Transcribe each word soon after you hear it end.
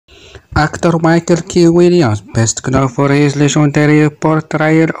Actor Michael K. Williams, best known for his legendary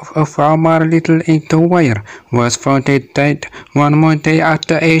portrayal of Omar Little in The Wire, was found dead one Monday at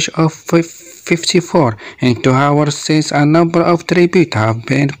the age of 54. And 2 hours since, a number of tributes have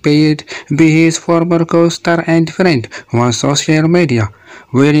been paid by his former co-star and friend on social media.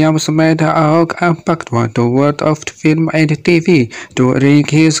 Williams made a huge impact on the world of film and TV during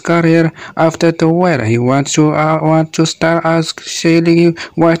his career. After The Wire, he want to star as Shelley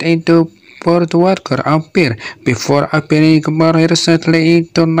White in the Boardwalker Empire before appearing more recently in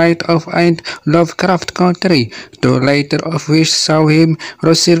The Night of and Lovecraft Country, the latter of which saw him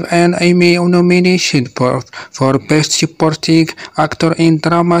receive an Emmy nomination for Best Supporting Actor in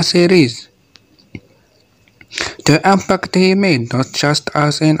Drama Series. The impact he made, not just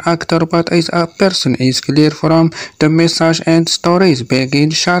as an actor but as a person, is clear from the message and stories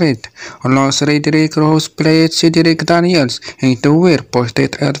being shared. Lance Reddick, who played Cedric Daniels in The Wire,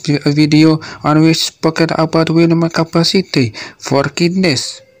 posted a video on which spoke about Williams' capacity for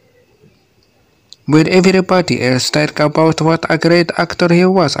kindness. With everybody else talk about what a great actor he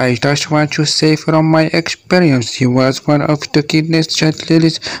was, I just want to say from my experience, he was one of the kindest,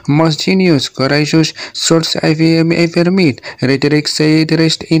 gentlest, most genius, courageous souls I've ever met. Redrick said,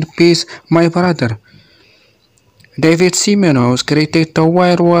 "Rest in peace, my brother." David Simon, whose created The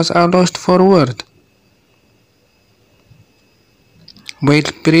Wire, was a lost for words. Will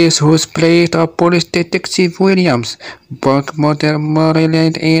Price, who played a police detective Williams, Buck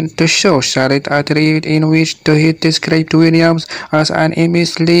Moreland in the show, shared a tweet in which he described Williams as an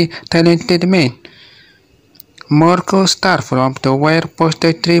immensely talented man. Marco Star from The Wire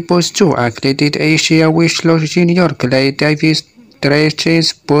posted tributes to acclaimed Asia Winslow Jr., Clay Davis, Trey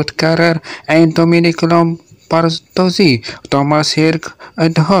Chance, Bud Carrer, and Dominic Lombardozzi, Thomas Hirk,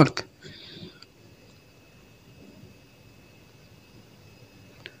 and Hulk.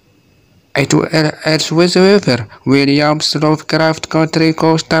 Elsewhere, Williams, Lovecraft Country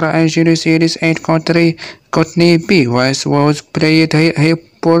co-star Angelina Series and Country Courtney B. was played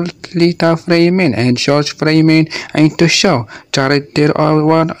Hippolyta Freeman and George Freeman in the show, charted their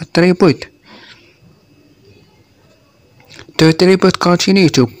own tribute. The tribute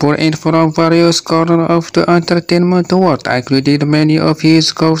continues to pour in from various corners of the entertainment world, including many of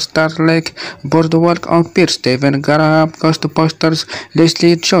his co-stars like Boardwalk Empire, Stephen Graham, Ghostbusters,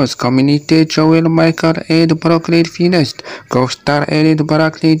 Leslie Jones, Community, Joel Michael, and Brooklyn Finest. Co-star Ellen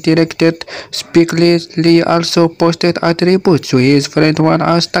Barkley directed Spike Lee also posted a tribute to his friend on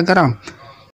Instagram.